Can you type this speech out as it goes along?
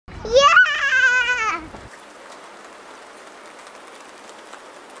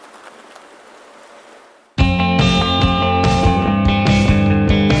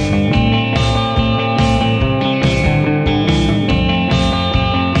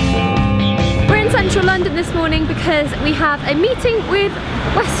central London this morning because we have a meeting with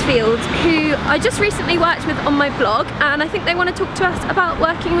Westfield, who I just recently worked with on my blog, and I think they want to talk to us about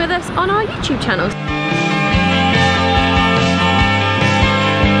working with us on our YouTube channels.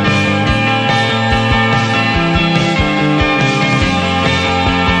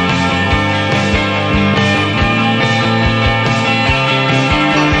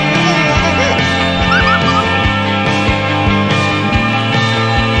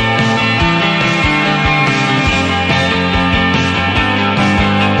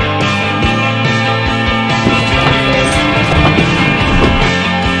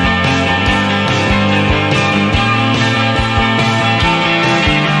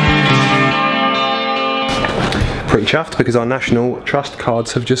 Pretty chuffed because our national trust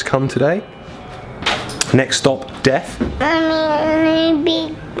cards have just come today. Next stop, Stef. I'm a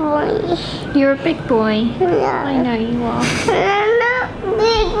big boy. You're a big boy. Yeah. I know you are. I'm not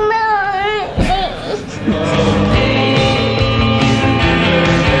big boy.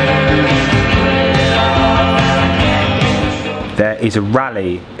 There is a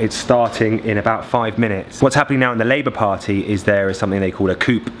rally. It's starting in about 5 minutes. What's happening now in the Labour Party is there is something they call a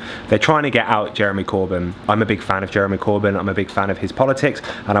coup. They're trying to get out Jeremy Corbyn. I'm a big fan of Jeremy Corbyn. I'm a big fan of his politics,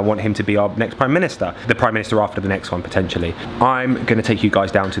 and I want him to be our next Prime Minister. The Prime Minister after the next one, potentially. I'm going to take you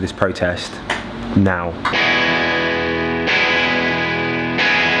guys down to this protest now. What are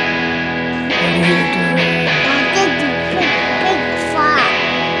you doing? I did a big fart.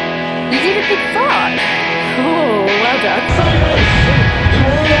 You did a big fart? Oh, well done.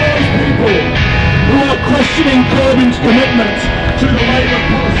 People who are questioning Corbyn's commitment to the Labour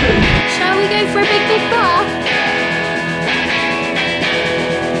policy. Shall we go for a big bath?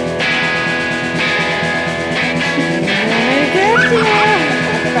 Very good, dear.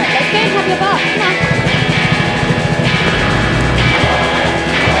 Right, let's go and have your bath. Come on.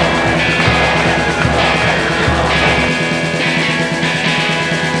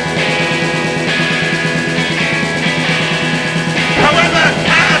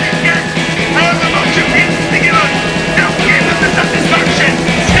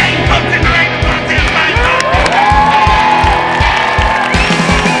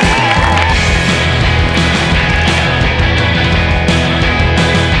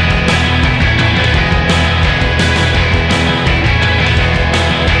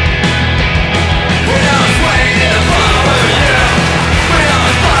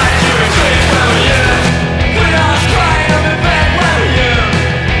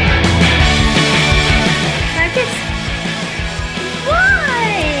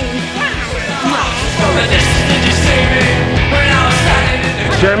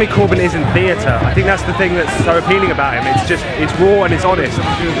 Jeremy Corbyn isn't theatre. I think that's the thing that's so appealing about him. It's raw and it's honest.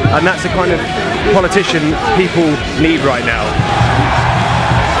 And that's the kind of politician people need right now.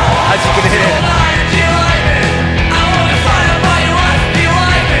 As you can hear.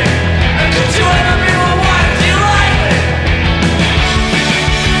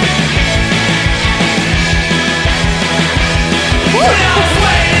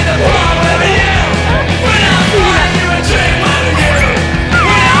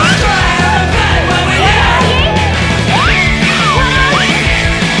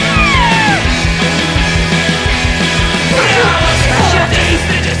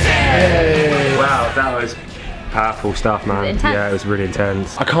 Powerful stuff, man. Yeah, it was really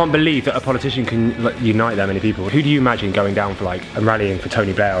intense. I can't believe that a politician can unite that many people. Who do you imagine going down for like and rallying for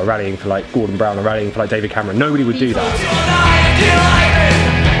Tony Blair or rallying for like Gordon Brown or rallying for like David Cameron? Nobody would do that.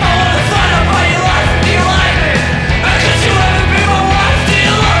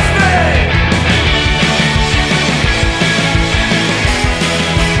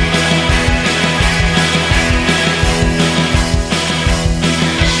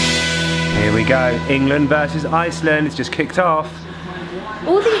 Go. England versus Iceland. It's just kicked off.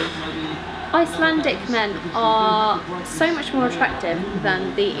 All the Icelandic men are so much more attractive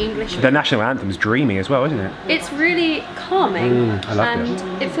than the English. The national anthem's dreamy as well, isn't it? It's really calming. I love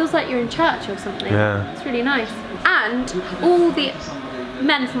and it feels like you're in church or something. Yeah. It's really nice. And all the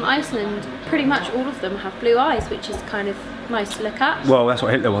men from Iceland, pretty much all of them have blue eyes, which is kind of nice to look at. Well, that's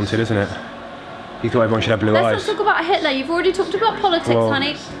what Hitler wanted, isn't it? He thought everyone should have blue eyes. Let's not talk about Hitler. You've already talked about politics,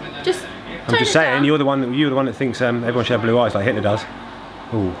 honey. I'm just saying, you're the one that thinks everyone should have blue eyes like Hitler does.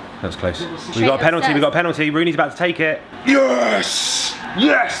 Ooh, that was close. We got a penalty. We got a penalty. Rooney's about to take it. Yes!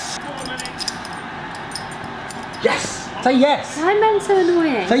 Yes! Yes! Say yes! Why are men so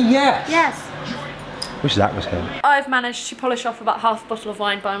annoying? Say yes! Yes. Wish Zack was here. I've managed to polish off about half a bottle of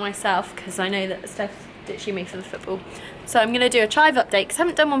wine by myself because I know that Stef ditching me for the football. So I'm going to do a DIIV update because I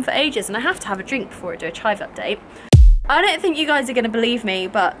haven't done one for ages and I have to have a drink before I do a DIIV update. I don't think you guys are going to believe me,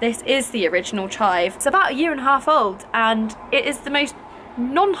 but this is the original chive. It's about 1.5 years old, and it is the most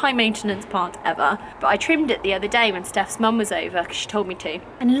non-high maintenance plant ever. But I trimmed it the other day when Stef's mum was over because she told me to.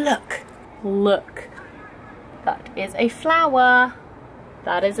 And look, that is a flower.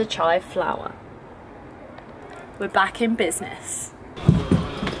 That is a chive flower. We're back in business.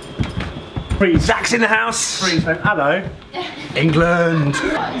 Zack's in the house. Hello. England.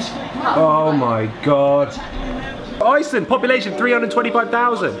 Oh my god. Iceland, population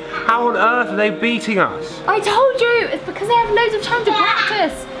 325,000. How on earth are they beating us? I told you, it's because they have loads of time to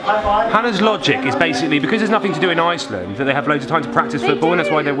practice. Hannah's logic is basically because there's nothing to do in Iceland that they have loads of time to practice football and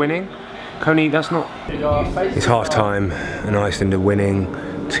that's why they're winning. Coney, that's not... It's half time and Iceland are winning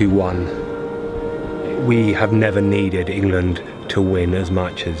 2-1. We have never needed England to win as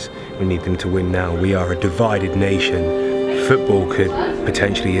much as we need them to win now. We are a divided nation. Football could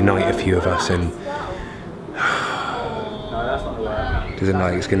potentially unite a few of us and... Doesn't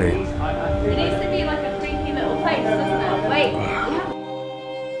like it's gonna... It needs to be like a creepy little face, doesn't it? Wait.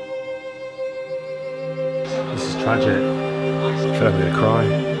 This is tragic. I feel like I'm gonna cry.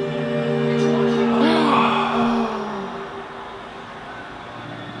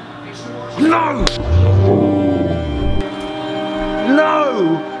 No!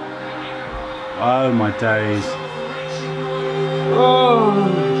 No! Oh my days. Oh!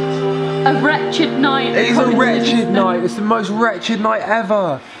 A wretched night. It is a wretched night. It's the most wretched night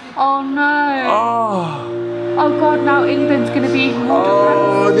ever. Oh no. Oh! Oh god, now England's gonna be even more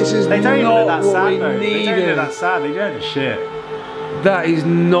Oh, this is They don't even look not that what sad we though. They don't needed. look that sad, they don't shit. That is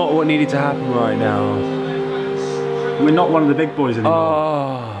not what needed to happen right now. We're not one of the big boys anymore.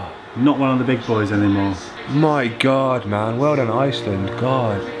 Oh, Not one of the big boys anymore. my God, man. Well done, Iceland.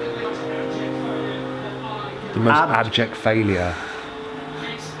 God. The most abject failure.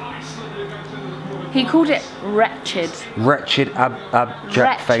 He called it wretched. Wretched, abject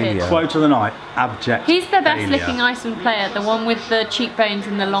Wretched. failure. Quote of the night, abject He's the best failure. looking Iceland player, the one with the cheekbones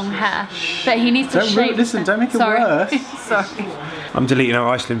and the long hair. But he needs to Don't shave. listen, don't make it Sorry. worse. Sorry. I'm deleting our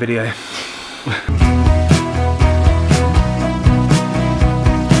Iceland video.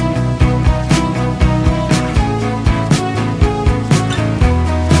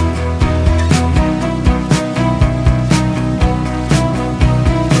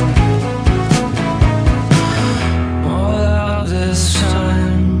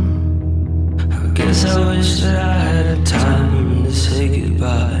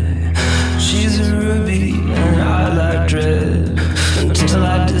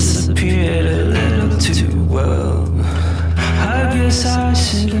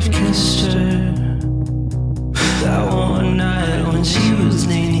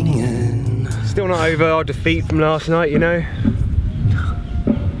 Still not over our defeat from last night, you know?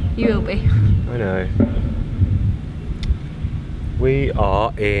 You will be. I know. We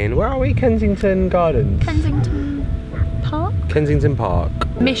are in, where are we? Kensington Gardens? Kensington Park? Kensington Park.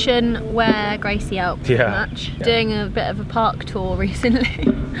 Mission where Gracie helped pretty Yeah. much. Doing a bit of a park tour recently.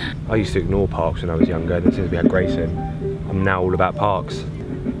 I used to ignore parks when I was younger, and since we had Grace in, I'm now all about parks.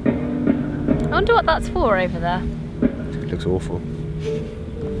 I wonder what that's for over there. It looks awful.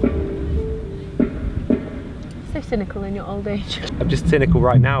 So cynical in your old age. I'm just cynical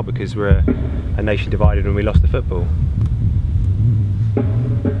right now because we're a nation divided and we lost the football.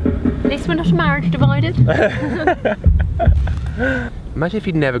 At least we're not a marriage divided. Imagine if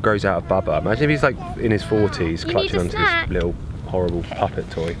he never grows out of Bubba. Imagine if he's like in his 40s You clutching need a onto snack. this little horrible puppet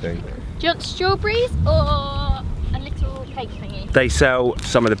toy thing. Do you want strawberries or a little cake thingy? They sell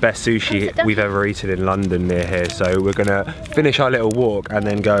some of the best Sit sushi down. we've ever eaten in London near here, so we're gonna finish our little walk and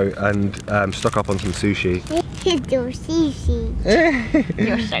then go and stock up on some sushi. You're sushi.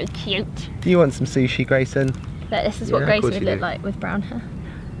 You're so cute. Do you want some sushi, Grayson? But this is what Yeah, of Gracie course would you look do. like with brown hair.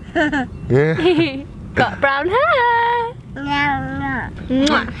 Yeah. Got brown hair. Mwah.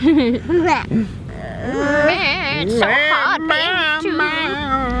 It's so hard being 2.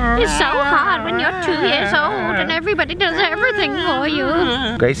 It's so hard when you're 2 years old and everybody does everything for you.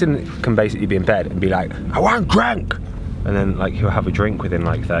 Grayson can basically be in bed and be like, I want a drink! And then like he'll have a drink within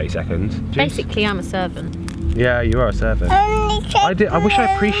like 30 seconds. Jeez. Basically, I'm a servant. Yeah, you are a servant. I wish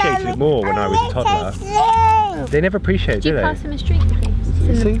I appreciated it more when I was a toddler. They never appreciate, Do do you they? pass him a drink,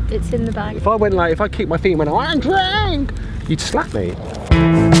 please? It's in the bag. If I went like, if I kicked my feet and went, I want a drink, you'd slap me.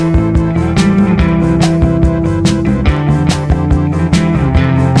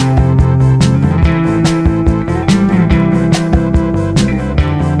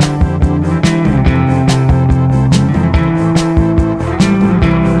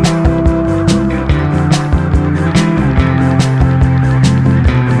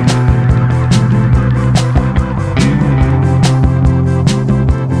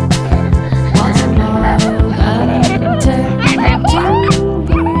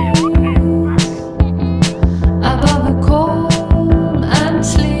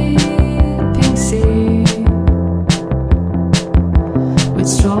 With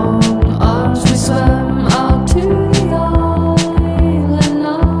strong arms we swam out to the island.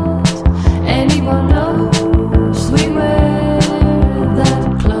 Not anyone knows we were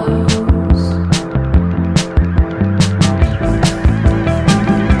that close.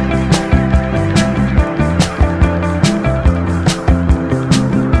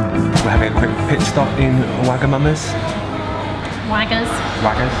 We're having a quick pit stop in Wagamama's. Waggers.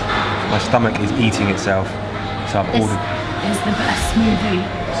 My stomach is eating itself, so I've ordered. Is the best smoothie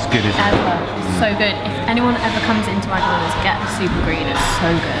It's good, isn't it? ever. So good. If anyone ever comes into Eagulls, get the super green. It's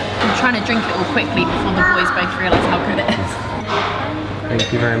so good. I'm trying to drink it all quickly before the boys both realise how good it is.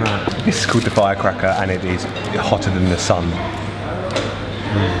 Thank you very much. This is called the firecracker, and it is hotter than the sun.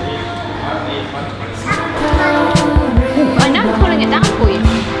 I know I'm pulling it down for you.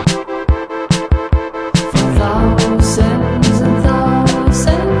 Thousands and thousands and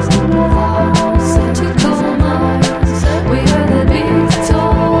thousands to come eyes. We heard the beat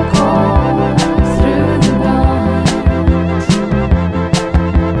talk all through the night.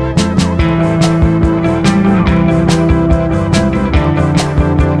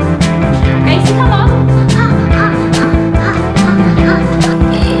 Casey, come on.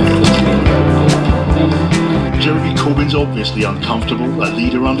 Jeremy Corbyn's obviously uncomfortable, a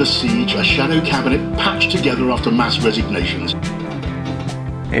leader under siege, a shadow cabinet patched together after mass resignations.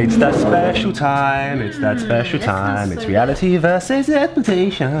 It's that special time, it's that special time, it's reality versus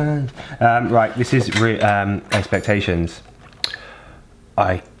expectations. Right, this is expectations.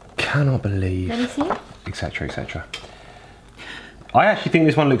 I cannot believe, Let me see it. etc, etc. I actually think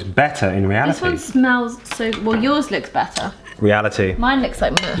this one looks better in reality. This one smells so... Well, yours looks better. Reality. Mine looks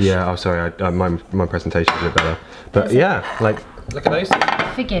like mush. Yeah, I'm sorry, my presentation's a bit better. But yeah, like, look at those.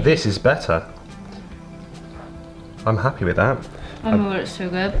 Forgive. This is better. I'm happy with that. Oh my god, it's so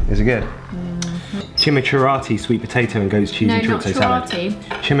good. Is it good? Chimichurri, sweet potato and goat's cheese and chorizo salad.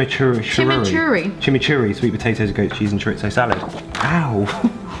 Chimichurri, sweet potatoes and goat's cheese and chorizo salad. Ow!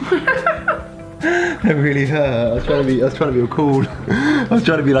 That really hurt. I was trying to be all cool. I was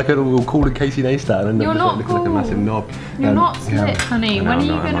trying to be like a little cool and Casey Neistat, and You're I'm not looking like a massive knob. You're not slick, honey. I know, When are I'm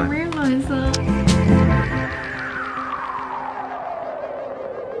you not, going to am I? realise that?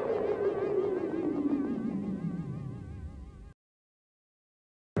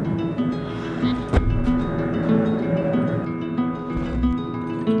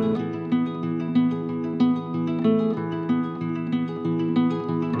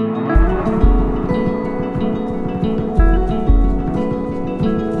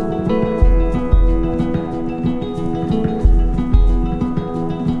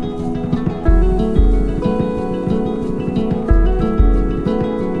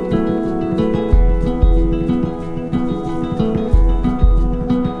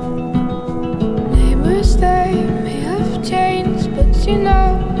 Neighbors, they may have changed, but you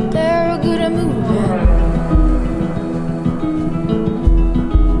know they're good at moving.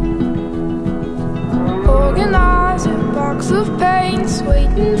 Organize a box of paints,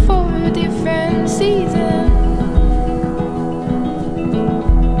 waiting for a different season.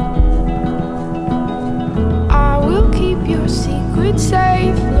 I will keep your secret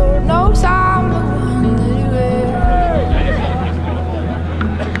safe. Lord knows I'm the one that you wear.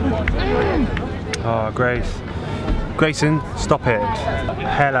 Oh, Grace. Grayson, stop it.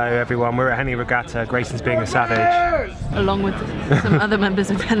 Hello everyone, we're at Henley Regatta. Grayson's being a savage. Along with some other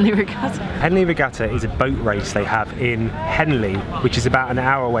members of Henley Regatta. Henley Regatta is a boat race they have in Henley, which is about an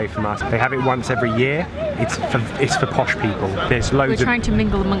hour away from us. They have it once every year. It's for posh people. There's loads We're trying to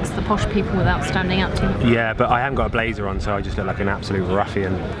mingle amongst the posh people without standing out too much. Yeah, but I haven't got a blazer on, so I just look like an absolute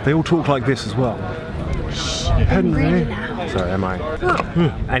ruffian. They all talk like this as well. Really loud. Sorry, am I?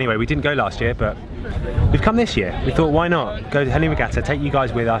 Anyway, we didn't go last year, but we've come this year. We thought, why not? Go to Henley Regatta, take you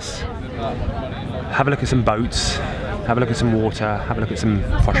guys with us, have a look at some boats, have a look at some water, have a look at some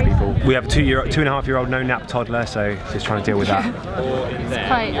posh people. We have a 2.5-year-old no-nap toddler, so just trying to deal with that. It's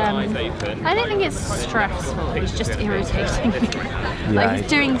quite, I don't think it's stressful, it's just irritating. Like, he's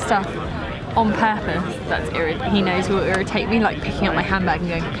doing stuff on purpose that's irritating. He knows will irritate me, like picking up my handbag and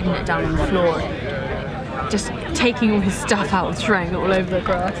going and putting it down on the floor. Just taking all his stuff out and throwing it all over the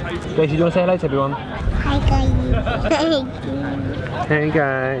grass. Gracie, do you want to say hello to everyone? Hi guys. Hey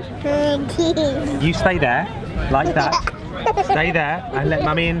guys. You stay there, like that. Stay there and let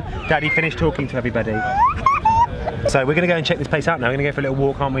Mummy and Daddy finish talking to everybody. So we're going to go and check this place out now. We're going to go for a little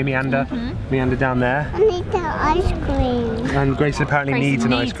walk, aren't we, Meander? Meander down there. I need the ice cream. And Grace apparently needs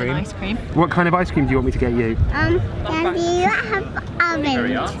an ice cream. What kind of ice cream do you want me to get you? Daddy, you have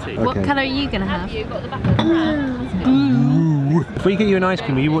orange. What colour are you going to have? Ooh, If we get you an ice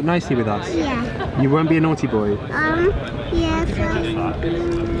cream, will you walk nicely with us? Yeah. You won't be a naughty boy. Yes.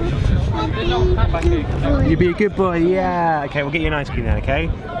 You'll be a good boy, yeah. Okay, we'll get you an ice cream then, okay?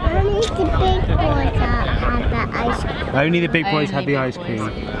 Only the big boys have the ice cream. Only the big boys have the ice cream.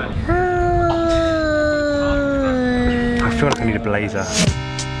 I feel like I need a blazer.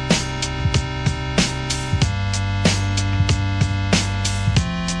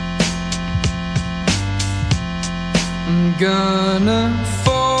 I'm gonna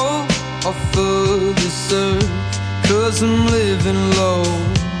fall off of this earth, 'cause I'm living low.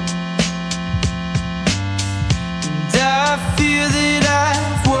 And I fear that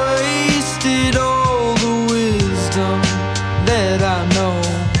I've wasted all the wisdom that I know.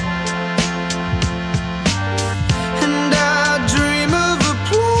 And I dream of a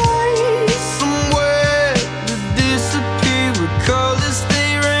place somewhere to disappear where colors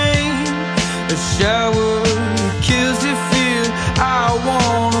they rain. A shower kills your fear. I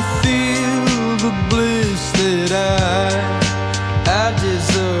wanna feel the bliss that I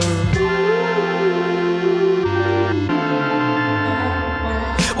deserve.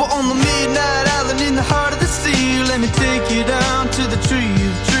 Well, on the midnight island in the heart of the sea, let me take you down to the tree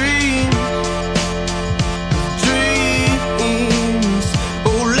of dreams. Dreams.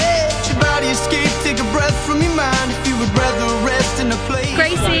 Oh, let your body escape, take a breath from your mind if you would rather rest in a place.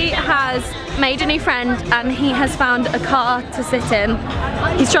 Gracie has made a new friend and he has found a car to sit in.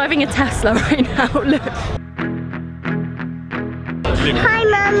 He's driving a Tesla right now, look. Hi,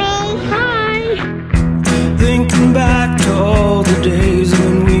 Mummy. Hi! Thinking back to all the days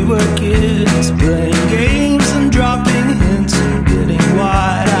when we were kids, playing games and dropping hints and getting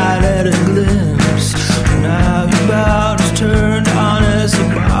wide-eyed at a glimpse. Now your bout is turned on as the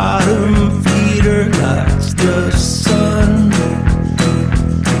bottom feeder lights the sun.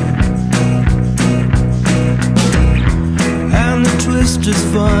 And the twister's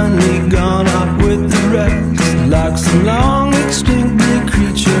finally gone up with the rest, like some long extinct big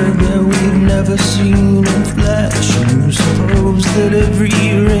creature that we've never seen in flesh. You suppose that every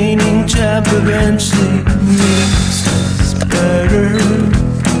reigning champ eventually makes us better.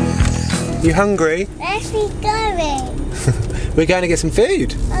 You hungry? Where's we going? We're going to get some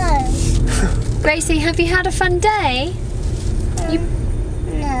food. Oh, Gracie, have you had a fun day?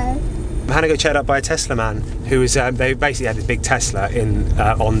 no. Hannah got checked up by a Tesla man who was, they basically had this big Tesla in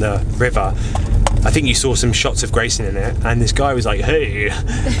on the river. I think you saw some shots of Grayson in it, and this guy was like, "Hey,"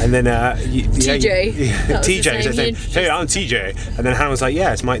 and then TJ. That was his TJ was name. saying, "Hey, I'm TJ," and then Hannah was like,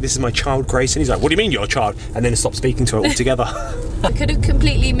 "Yeah, this is my child Grayson." He's like, "What do you mean you're a child?" And then stopped speaking to her altogether. I could have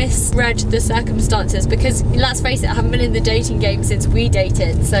completely misread the circumstances because, let's face it, I haven't been in the dating game since we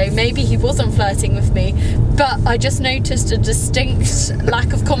dated, so maybe he wasn't flirting with me, but I just noticed a distinct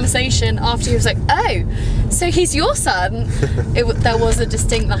lack of conversation after he was like, "Oh, so he's your son?" There was a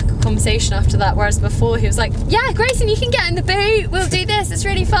distinct lack of conversation after that, whereas before he was like, "Yeah, Grayson, you can get in the boot, we'll do this, it's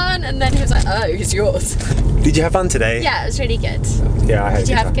really fun," and then he was like, "Oh, he's yours." Did you have fun today? Yeah, it was really good. Yeah, I had Did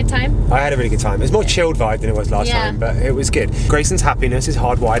you have a good time? I had a really good time. It was more chilled vibe than it was last Yeah. time, but it was good. Grayson's happiness is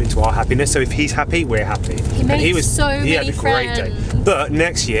hardwired into our happiness, so if he's happy, we're happy. He made he so had many a great day. friends. But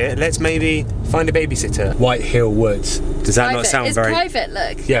next year, let's maybe find a babysitter. White Hill Woods. Does that not Private. sound It's very... private,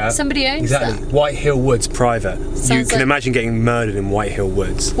 look. Yeah. Somebody owns exactly. that. White Hill Woods private. You Sounds can like- imagine getting murdered in White Hill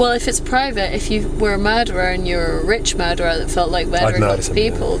Woods. Well, if it's private, if you were a murderer and you're a rich murderer that felt like murdering murder lots of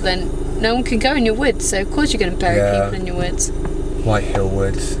somebody, people, then no one can go in your woods, so of course you're going to bury Yeah. people in your woods. White Hill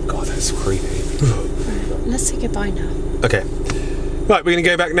Woods. God, that's creepy. Let's say goodbye now. Okay. Right, we're going to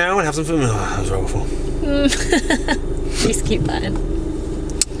go back now and have some fun. Oh, that was awful. Please keep that in.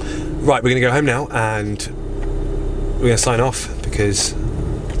 Right, we're going to go home now and we're going to sign off because,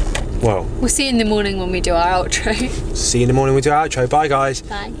 well, We'll see you in the morning when we do our outro. see you in the morning with our outro. Bye, guys.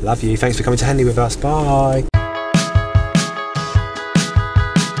 Bye. Love you. Thanks for coming to Henley with us. Bye.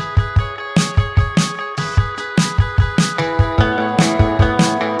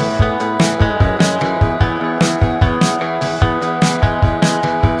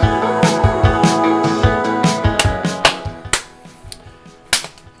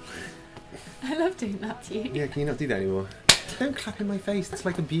 I love doing that to you. Yeah, can you not do that anymore? Don't clap in my face. That's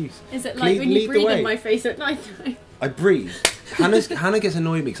like abuse. Is it Can like you when you lead the breathe way? in my face at night time? I breathe. Hannah gets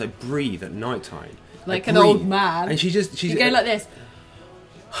annoyed because I breathe at night time. Like I an old breathe. man. And she's You go like this.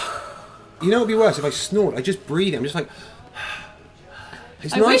 You know what would be worse if I snort? I just breathe. I'm just like.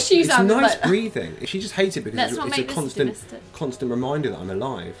 It's I nice. wish you it's sounded nice like that. breathing. She just hates it because Let's it's not a make this constant reminder that I'm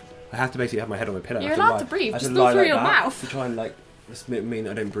alive. I have to basically have my head on my pillow. I You're have to allowed lie- to breathe, I have just to not lie through like your that mouth. To try and like mean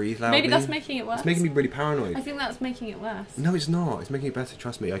I don't breathe loudly. Maybe that's making it worse. It's making me really paranoid. I think that's making it worse. No, it's not. It's making it better.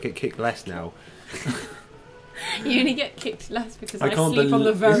 Trust me. I get kicked less now. You only get kicked less because I I can't sleep on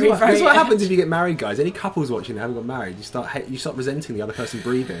the believe very, this very is what edge. happens if you get married, guys. Any couples watching that haven't got married, you start resenting the other person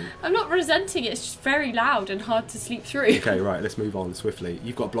breathing. I'm not resenting it, it's just very loud and hard to sleep through. Okay, right, let's move on swiftly.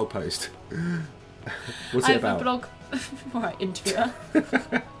 You've got a blog post. What's I it have about? a blog. Right, interviewer.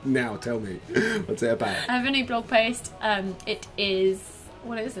 Now, tell me. What's it about? I have a new blog post. It is.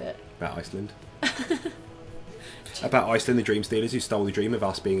 What is it? About Iceland. About Iceland, the dream stealers who stole the dream of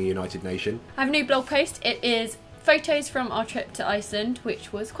us being a united nation. I have a new blog post. It is photos from our trip to Iceland,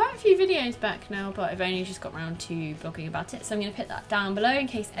 which was quite a few videos back now, but I've only just got around to blogging about it. So I'm going to put that down below in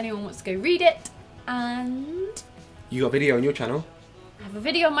case anyone wants to go read it. And You got a video on your channel? I have a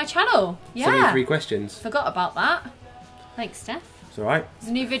video on my channel. Yeah. 73 questions. Forgot about that. Thanks, Steph. It's alright. There's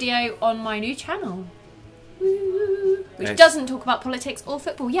a new video on my new channel. Woo. Which Yes. doesn't talk about politics or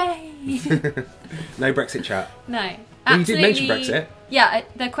football. Yay! No Brexit chat. No. Well, you did mention Absolutely- Brexit. Yeah,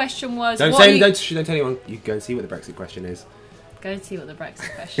 the question was... Don't what are you- don't tell anyone. You can go and see what the Brexit question is. Go and see what the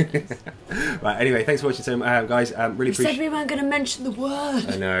Brexit question is. Right, anyway, thanks for watching, so, guys. Really You said appreciate. we weren't going to mention the word.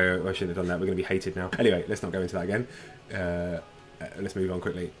 I know, I shouldn't have done that. We're going to be hated now. Anyway, let's not go into that again. Let's move on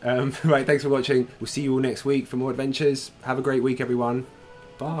quickly. Right, thanks for watching. We'll see you all next week for more adventures. Have a great week, everyone.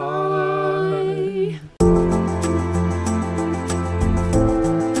 Bye.